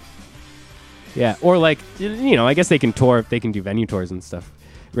where Florida. those... Yeah, or like, you know, I guess they can tour, they can do venue tours and stuff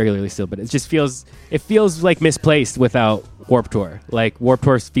regularly still, but it just feels like misplaced without Warped Tour. Like, Warped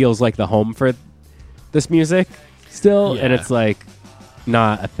Tour feels like the home for this music still, and it's like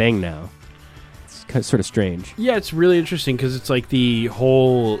not a thing now. It's sort of strange. Yeah, it's really interesting because it's like the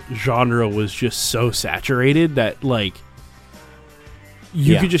whole genre was just so saturated that, like,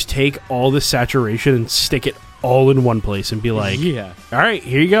 you could just take all the saturation and stick it all in one place and be like, yeah, all right,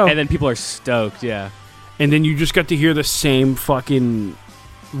 here you go. And then people are stoked, yeah. And then you just got to hear the same fucking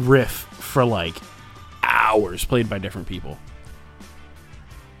riff for like hours played by different people.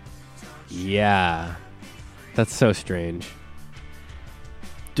 Yeah. That's so strange.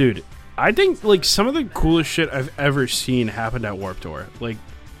 Dude, I think like some of the coolest shit I've ever seen happened at Warped Tour. Like,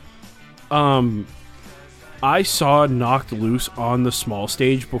 I saw Knocked Loose on the small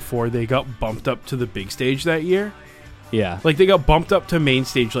stage before they got bumped up to the big stage that year. Yeah. Like, they got bumped up to main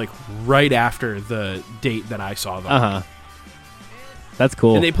stage like right after the date that I saw them. Uh-huh. That's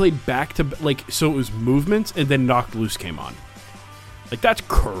cool. And they played back to, like, so it was Movements and then Knocked Loose came on. Like, that's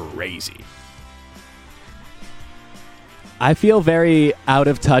crazy. I feel very out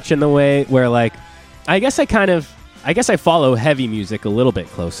of touch in the way where, like, I guess I follow heavy music a little bit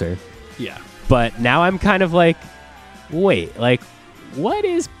closer. Yeah. But now I'm kind of like, wait, like, what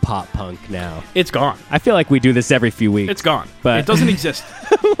is pop punk now? It's gone. I feel like we do this every few weeks. It's gone. But it doesn't exist.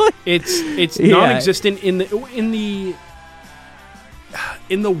 It's non-existent in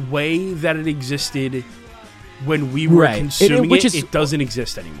the way that it existed when we were consuming it. It doesn't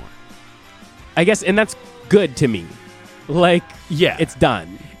exist anymore. I guess, and that's good to me. Like, yeah, it's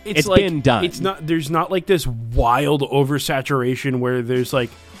done. It's like, been done. It's not. There's not like this wild oversaturation where there's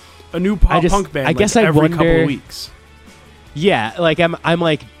like a new pop punk band. I guess like every couple of weeks. Yeah, like I'm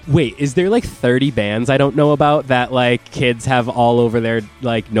like, wait, is there like 30 bands I don't know about that like kids have all over their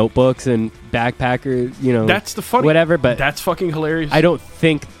like notebooks and backpacker, you know? That's the funny whatever, but that's fucking hilarious. I don't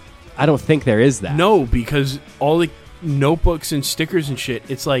think there is that. No, because all the notebooks and stickers and shit,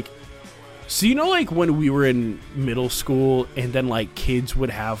 it's like, so you know, like when we were in middle school and then like kids would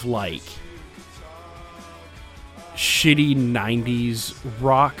have like shitty 90s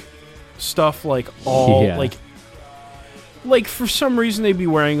rock stuff, like all like for some reason they'd be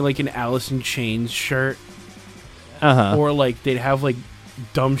wearing like an Alice in Chains shirt, or like they'd have like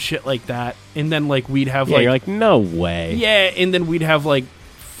dumb shit like that, and then like we'd have like, you're like, no way, and then we'd have like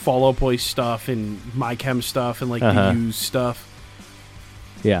Fall Out Boy stuff and My Chem stuff and like the used stuff.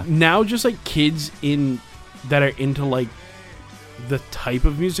 Yeah. Now just like kids that are into like the type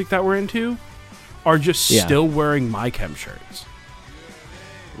of music that we're into are just still wearing My Chem shirts.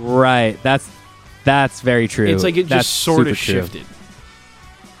 Right. That's very true. It's like it just sort of shifted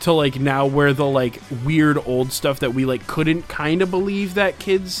to like now where the like weird old stuff that we like couldn't kind of believe that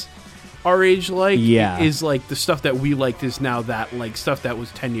kids our age like is like the stuff that we liked is now that like stuff that was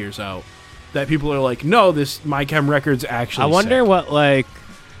 10 years out that people are like, no, this My Chem record's actually I wonder sick. what like,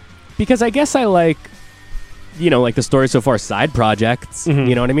 because I guess I like, you know, like the Story So Far side projects,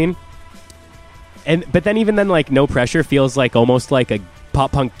 you know what I mean? But then even then like No Pressure feels like almost like a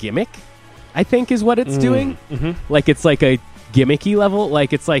pop punk gimmick, I think is what it's doing. Like it's like a gimmicky level,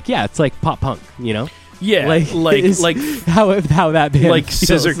 like it's like, yeah, it's like pop punk, you know? Yeah, like how that band like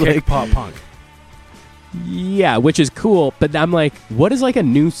feels, scissor kick like, pop punk. Yeah, which is cool, but I'm like, what does like a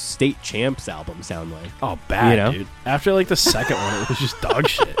new State Champs album sound like? Oh, bad, you know? dude. After like the second one, it was just dog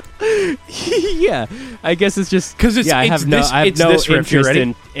shit. Yeah, I guess it's just because I have no interest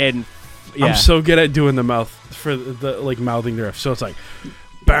in. Yeah. I'm so good at doing the mouth for the like mouthing the riff. So it's like.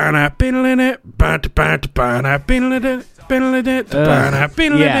 It's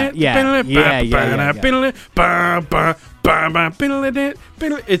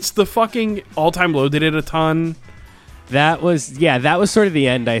the fucking All-Time Low. They did a ton. That was sort of the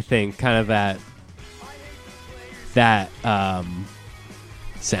end, I think, kind of that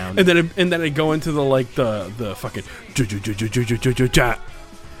sound. And then I go into the like the fucking and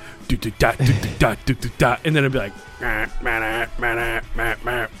then it'd be like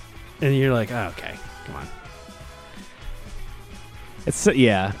and you're like, oh, okay, come on. It's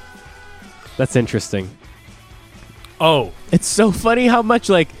yeah. That's interesting. Oh, it's so funny how much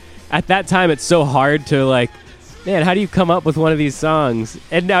like at that time it's so hard to like, man, how do you come up with one of these songs?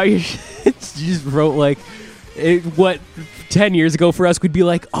 And now you just wrote like what 10 years ago for us we'd be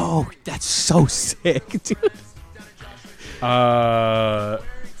like, oh, that's so sick, dude. I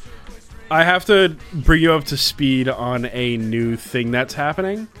have to bring you up to speed on a new thing that's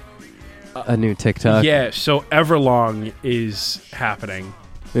happening. A new TikTok? Yeah, so Everlong is happening.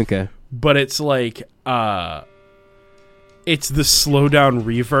 Okay. But it's like, it's the slow down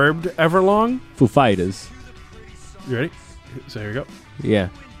reverbed Everlong. Foo Fighters. You ready? So here we go. Yeah.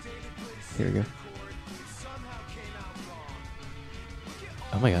 Here we go.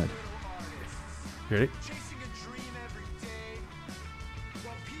 Oh my god. You ready?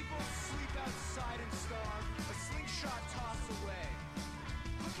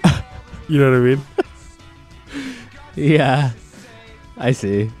 You know what I mean? Yeah. I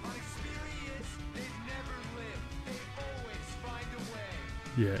see.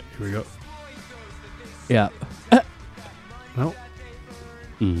 Yeah, here we go. Yeah. Well,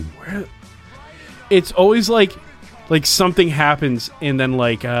 where? It's always like something happens and then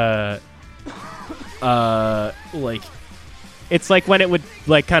like it's like when it would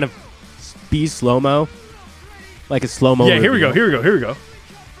like kind of be slow-mo, like a slow-mo. Yeah, here we go.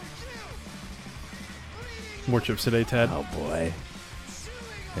 More chips today, Ted. Oh boy.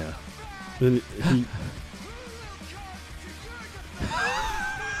 Yeah. Then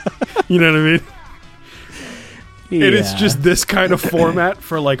you know what I mean? Yeah. And it's just this kind of format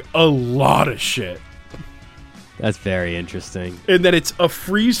for like a lot of shit. That's very interesting. And then it's a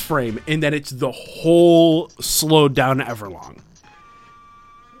freeze frame, and then it's the whole slowed down Everlong.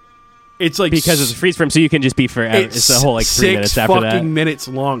 It's like because it's a freeze frame, so you can just be forever. It's the whole like 3 minutes after that. 6 fucking minutes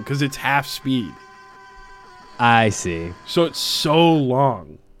long because it's half speed. I see. So it's so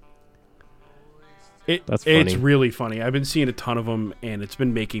long. That's funny. It's really funny. I've been seeing a ton of them, and it's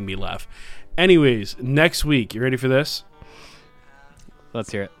been making me laugh. Anyways, next week, you ready for this?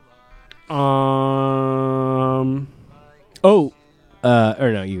 Let's hear it. Or no,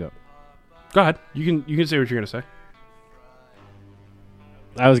 you go. Go ahead. You can say what you're gonna say.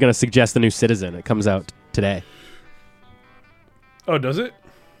 I was gonna suggest the new Citizen. It comes out today. Oh, does it?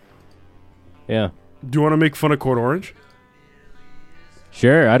 Yeah. Do you want to make fun of Code Orange?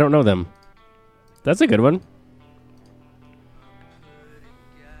 Sure. I don't know them. That's a good one.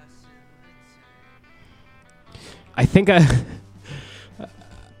 I think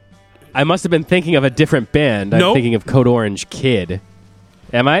I must have been thinking of a different band. Nope. I'm thinking of Code Orange Kid.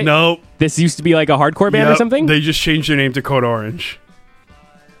 Am I? No. This used to be like a hardcore band or something? They just changed their name to Code Orange.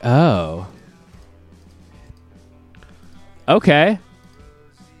 Oh. Okay.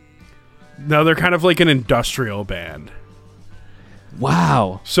 Now they're kind of like an industrial band.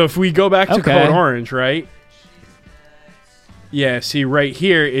 Wow. So if we go back to Okay. Code Orange, right? Yeah, see right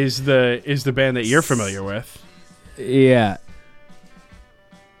here is the band that you're familiar with. Yeah.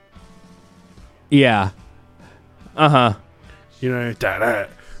 Yeah. Uh-huh. You know, da da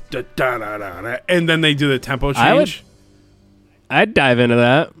da da da, and then they do the tempo change. I'd dive into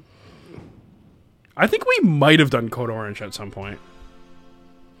that. I think we might have done Code Orange at some point.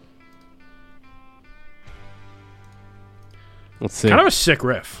 Let's see. Kind of a sick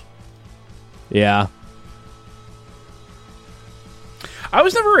riff. Yeah. I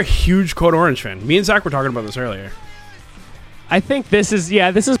was never a huge Code Orange fan. Me and Zach were talking about this earlier. I think this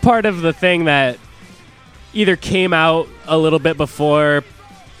is part of the thing that either came out a little bit before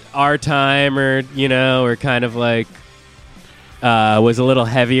our time or kind of like was a little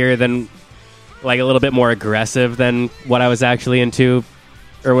heavier than, like a little bit more aggressive than what I was actually into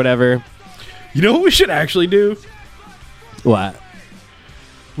or whatever. You know what we should actually do? What?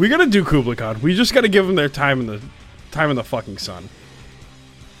 We gotta do Kublai Khan. We just gotta give them their time in the fucking sun.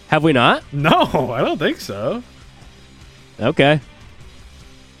 Have we not? No, I don't think so. Okay.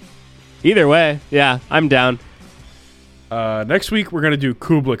 Either way, yeah, I'm down. Next week we're gonna do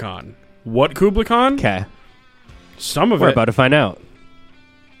Kublai Khan. What Kublai Khan? Okay. Some of We're it. about to find out.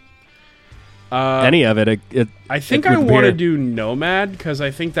 Any of it. I think I want to do Nomad because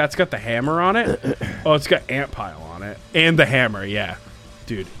I think that's got the hammer on it. Oh, it's got Ant Pile on it and the hammer. Yeah,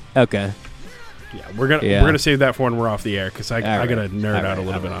 dude. Okay. Yeah, we're gonna save that for when we're off the air because I gotta nerd out a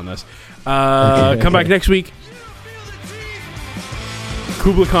little bit on this. Come back next week.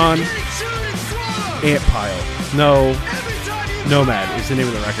 Kublai Khan, Ant Pile. No. Nomad is the name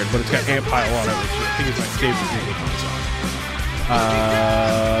of the record, but it's got Ant Pile on it, which I think is my favorite Nate Dogg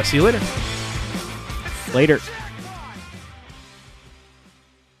song. See you later. Later.